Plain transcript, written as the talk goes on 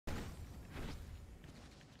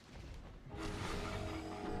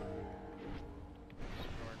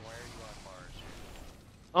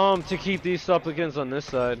To keep these supplicants on this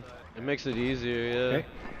side. It makes it easier, yeah. Okay.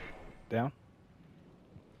 Down.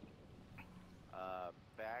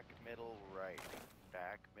 Back, middle, right.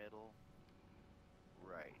 Back, middle,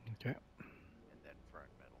 right. Okay. And then front,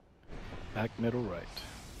 middle. Back, middle, right.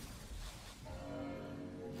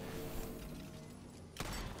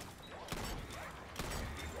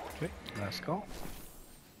 Okay. Last call.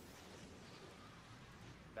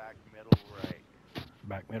 Back, middle, right.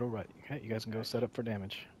 Back, middle, right. Okay. You guys can go set up for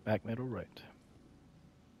damage. Back, middle, right.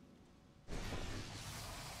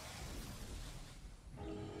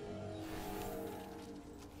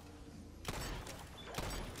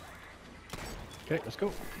 Okay, let's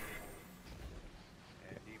go.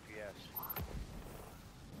 And DPS.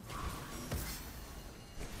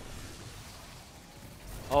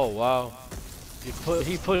 Oh wow.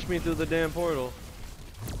 He pushed me through the damn portal.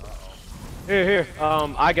 Uh-oh. Here.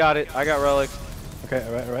 I got it. I got relics. Okay,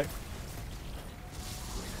 alright, alright.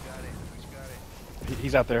 Who's got it? Who's got it?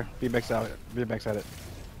 He's out there. BMX out. BMX at it.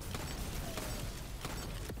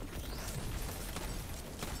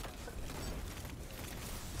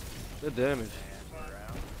 Good damage. And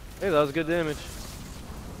around. Hey, that was good damage.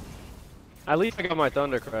 At least I got my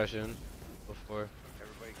thunder crash in before.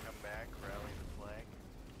 Everybody come back, rally the flag.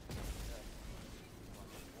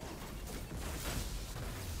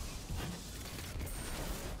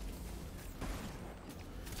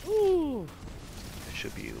 Ooh. It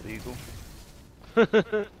should be illegal.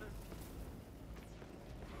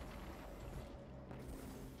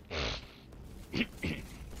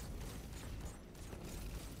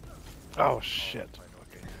 Oh shit.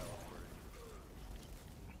 Okay, teleport.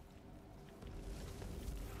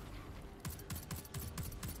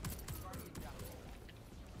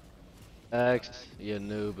 X, you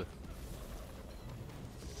noob.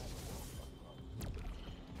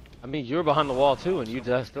 I mean, you were behind the wall too, and you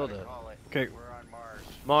still did. Call it. Okay. We're on Mars.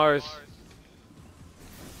 Mars.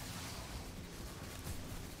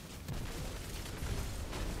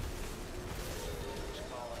 Just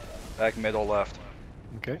call it. Back, middle, left.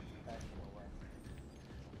 Okay.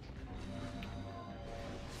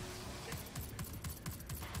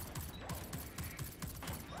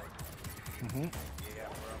 Mm-hmm. Yeah,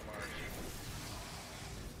 we're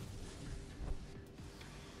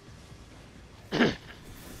on Mars.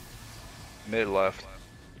 Mid, left.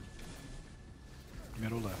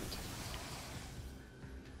 Middle left.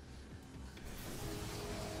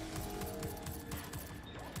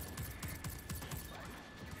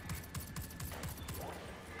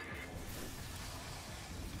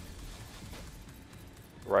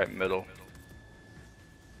 Right, middle.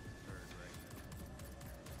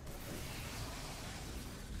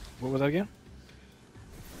 What was that again?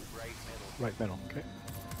 Right middle. Right middle. Okay.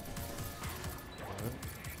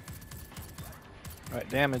 Alright,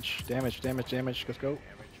 damage. Let's go. Damage page.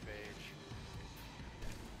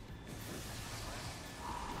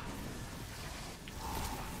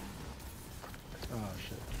 Oh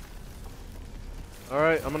shit.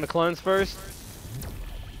 Alright, I'm gonna cleanse first.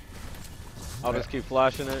 I'll just keep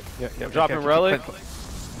flashing it. Yeah, I'm dropping relic.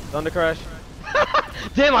 Thunder crash.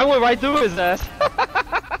 Damn, I went right through his ass.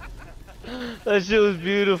 That shit was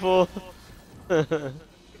beautiful. Hey,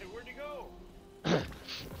 where'd you go?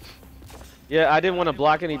 Yeah, I didn't want to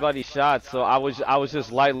block anybody's shots, so I was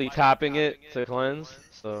just lightly tapping it to cleanse.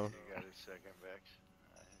 So You got his second Vex.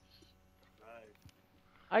 Nice.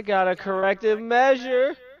 I got a corrective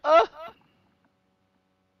measure.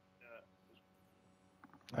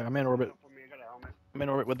 I'm in orbit. I'm in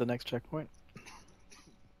orbit with the next checkpoint.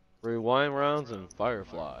 Rewind rounds and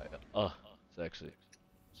Firefly. Sexy.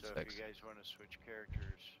 So if you guys want to switch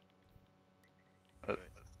characters,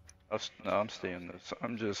 No, I'm staying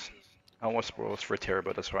this. I want spoilers for Terra,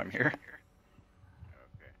 but that's why I'm here.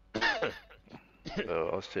 okay. So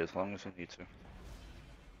I'll stay as long as I need to.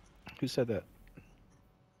 Who said that?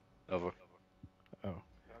 Over. Oh.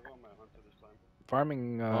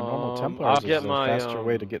 Farming normal I'll Templars get is a my, faster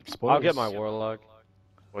way to get spoils. I'll get my Warlock.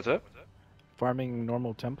 What's that? Farming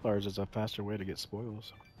normal Templars is a faster way to get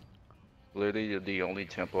spoils. Literally, the only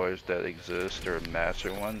Templars that exist are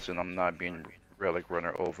master ones, and I'm not being relic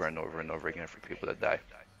runner over and over and over again for people that die.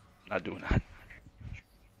 Not doing that.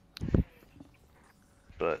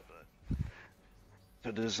 But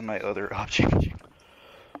so this is my other option.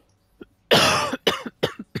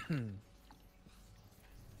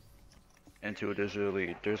 And two,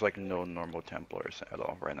 there's like no normal Templars at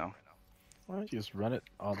all right now. Why don't you just run it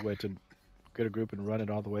all the way to get a group and run it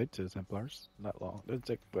all the way to Templars? Not long. It'll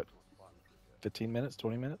take what, 15 minutes,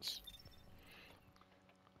 20 minutes?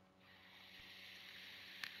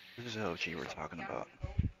 This is LG we're talking about.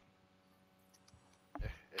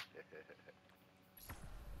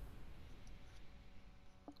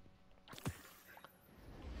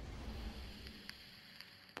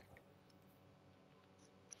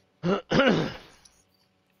 What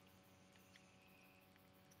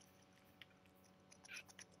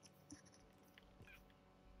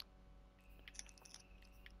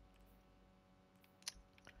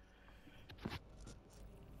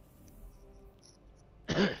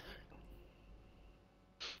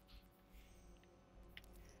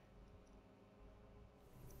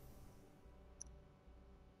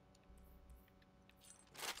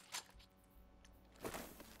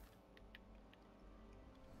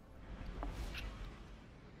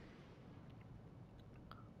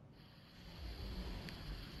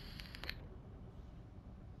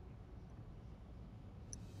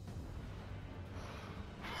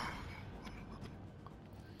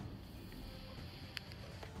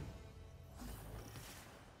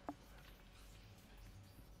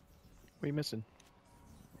are you missing?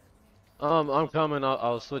 I'm coming.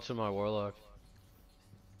 I'll switch to my warlock.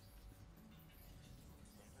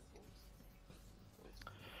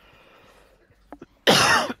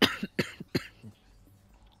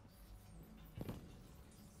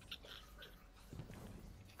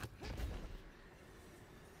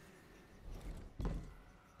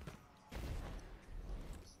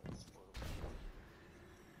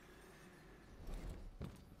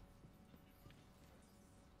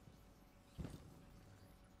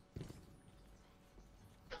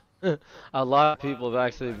 A lot of people have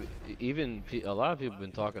actually, a lot of people have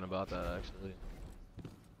been talking about that actually.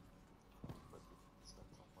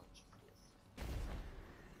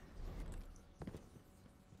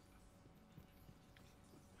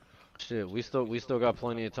 Shit, we still got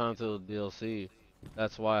plenty of time till the DLC.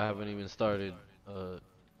 That's why I haven't even started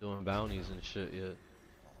doing bounties and shit yet.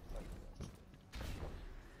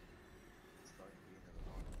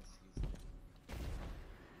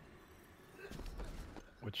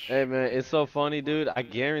 Which? Hey man, it's so funny, dude. I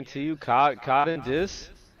guarantee you, COD and Dis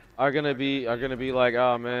are gonna be like,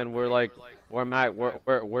 oh man, we're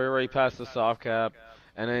already past the soft cap,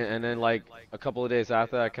 and then like a couple of days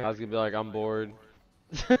after that, COD's gonna be like, I'm bored.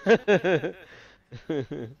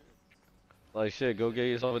 Like shit, go get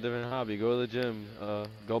yourself a different hobby. Go to the gym.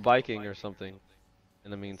 Go biking or something.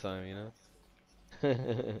 In the meantime, you know.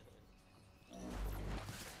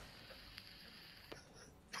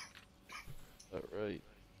 All right.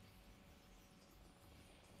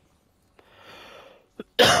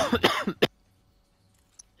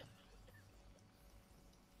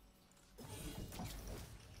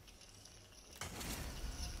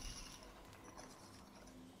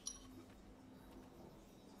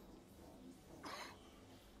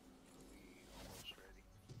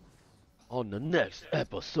 On the next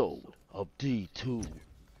episode of D2,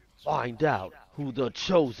 find out who the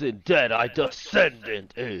chosen Deadeye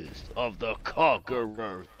descendant is of the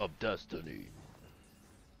Conqueror of Destiny.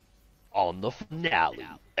 On the finale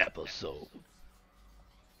episode.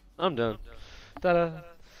 I'm done. Ta-da.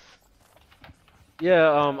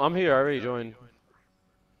 Yeah, I'm here. I already joined.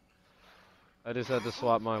 I just had to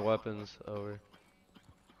swap my weapons over.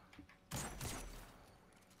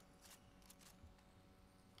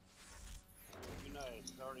 You know,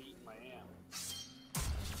 it's already eating my ham.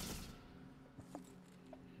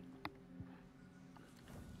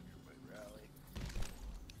 Rally.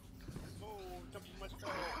 Oh, jumping my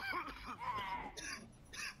skull.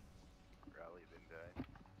 Rally then died.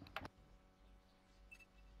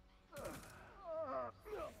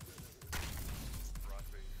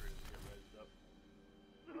 Prospect trying to get raised up.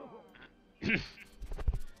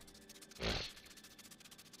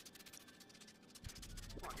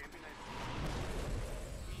 Come on, give me nice.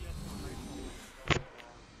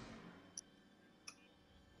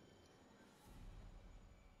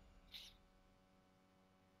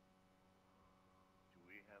 Do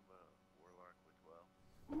we have a warlock with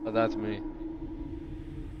 12? Oh, that's me.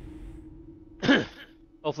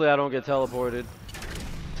 Hopefully I don't get teleported.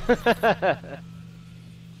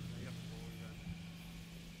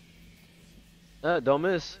 Don't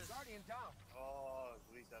miss. Oh,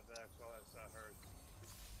 at least that back saw that hurt.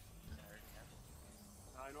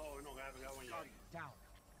 I know, I haven't got one yet. Down.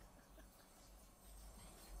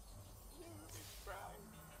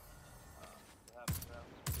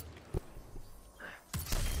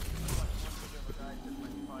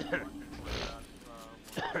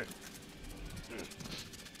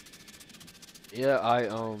 Yeah,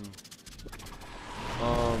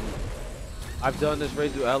 I've done this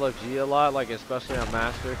raid through LFG a lot, like especially on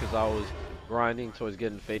Master, because I was grinding towards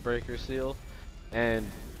getting Fate Breaker Seal, and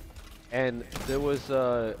there was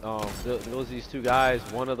there was these two guys.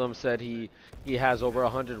 One of them said he has over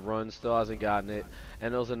 100 runs, still hasn't gotten it,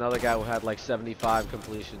 and there was another guy who had like 75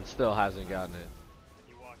 completions, still hasn't gotten it.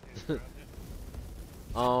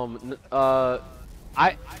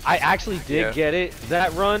 I actually did Yeah. get it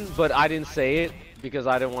that run, but I didn't say it because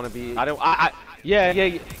I didn't want to be. Yeah. I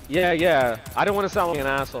didn't want to sound like an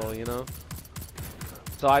asshole, you know.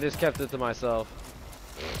 So I just kept it to myself.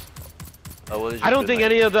 Oh, what is I your don't good think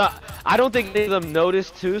night? any of the I don't think any of them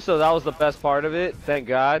noticed too, so that was the best part of it. Thank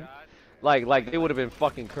God. Like they would have been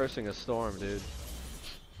fucking cursing a storm, dude.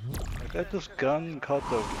 I got this gun called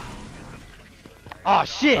the. Oh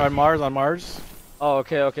shit! On Mars, on Mars. Oh,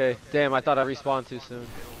 okay. Damn, I thought I respawned too soon.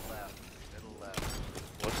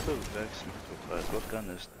 What's the Vex class? What gun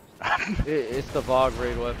is? It's the Vogue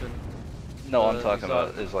raid weapon. No, I'm you talking saw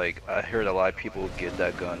about is like I heard a lot of people get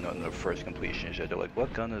that gun on the first completion shit. They're like,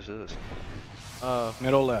 "What gun is this?"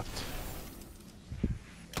 Middle left.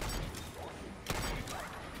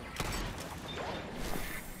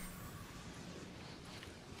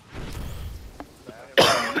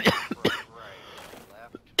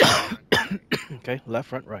 Okay, left,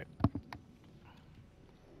 front, right.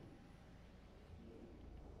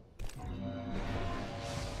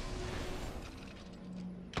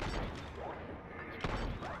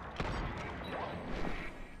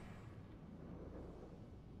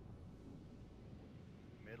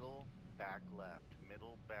 Middle, back left.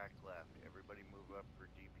 Middle, back left. Everybody move up for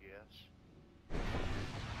DPS.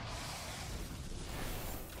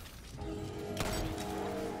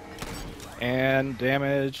 And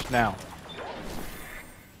damage now.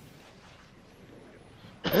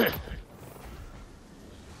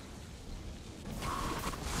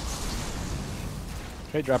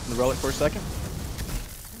 Okay, dropping the relic for a second.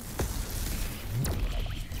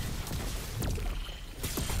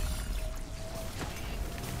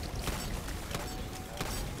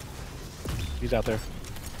 He's out there.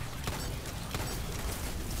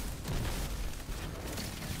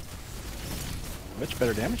 Much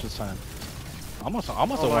better damage this time. Almost a Oh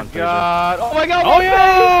my one phaser. god! Oh my god! Oh one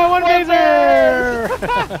yeah, phase!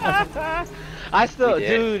 one phaser! I still, We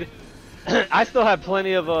did. dude. I still had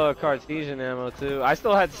plenty of Cartesian ammo too. I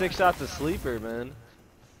still had 6 shots of sleeper, man.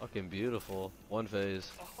 Fucking beautiful. One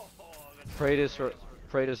phase. Praetus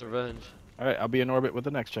revenge. All right, I'll be in orbit with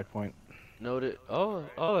the next checkpoint. Noted. Oh,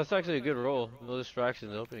 that's actually a good roll. No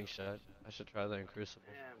distractions. Opening shot. I should try that in Crucible.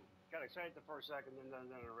 Damn. Got excited the first second, then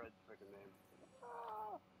I read the freaking name.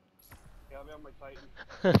 Yeah, I'll be on my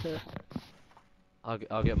Titan.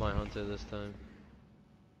 I'll get my hunter this time.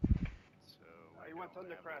 So You want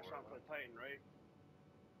Thunder Crash on for the Titan, right?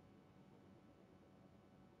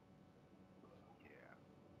 yeah.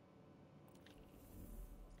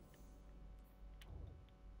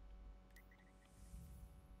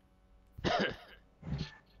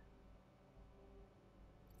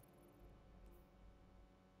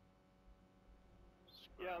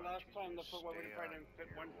 Yeah, Scrooge, last you time the just foot, what we stay tried to on fit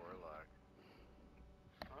your one. warlock.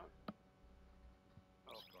 Huh?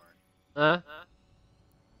 Oh, Scorn. Huh?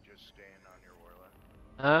 Just staying on your warlock.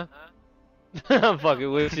 Huh? I'm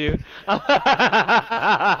fucking with you.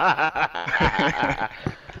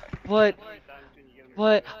 but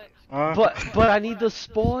but I need the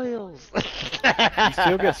spoils. You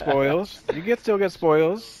still get spoils. Still get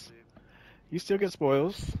spoils. You still get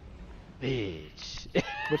spoils. Bitch.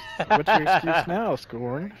 What's your excuse now,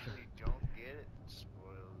 Scorn? Actually, don't get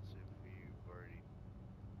spoils if you've already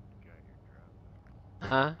got your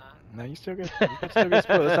drop. Huh? No, you still get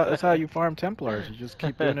spoils. That's how you farm Templars. You just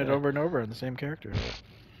keep doing it over and over on the same character.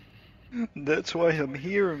 That's why I'm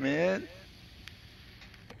here, man.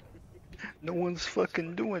 No one's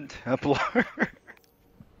fucking doing Templar.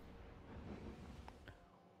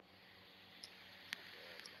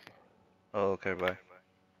 Oh, okay, bye.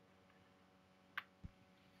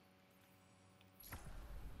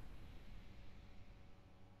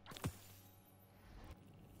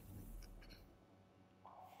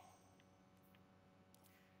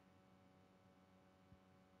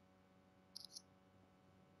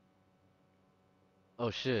 Oh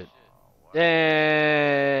shit. Damn.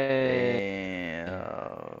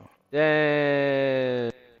 Damn.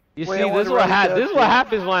 Damn. You Wait, see, I this is wanna what write that this is what thing.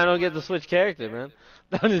 happens when I don't get to switch character, man.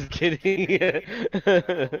 I'm just kidding.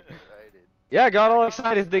 Excited. Yeah, I got all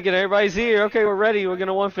excited thinking everybody's here. Okay, we're ready. We're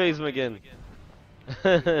gonna one phase them again.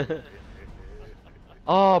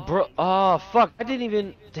 Oh, bro. Oh, fuck. I didn't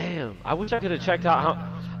even. Damn. I wish I could have checked out That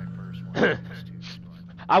was my first one. It was too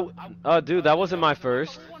Scorn. Dude, that wasn't my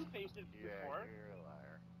first. One faced it Yeah, before. you're a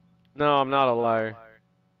liar. No, I'm not a liar.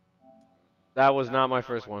 That was not my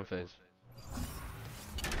first one phase.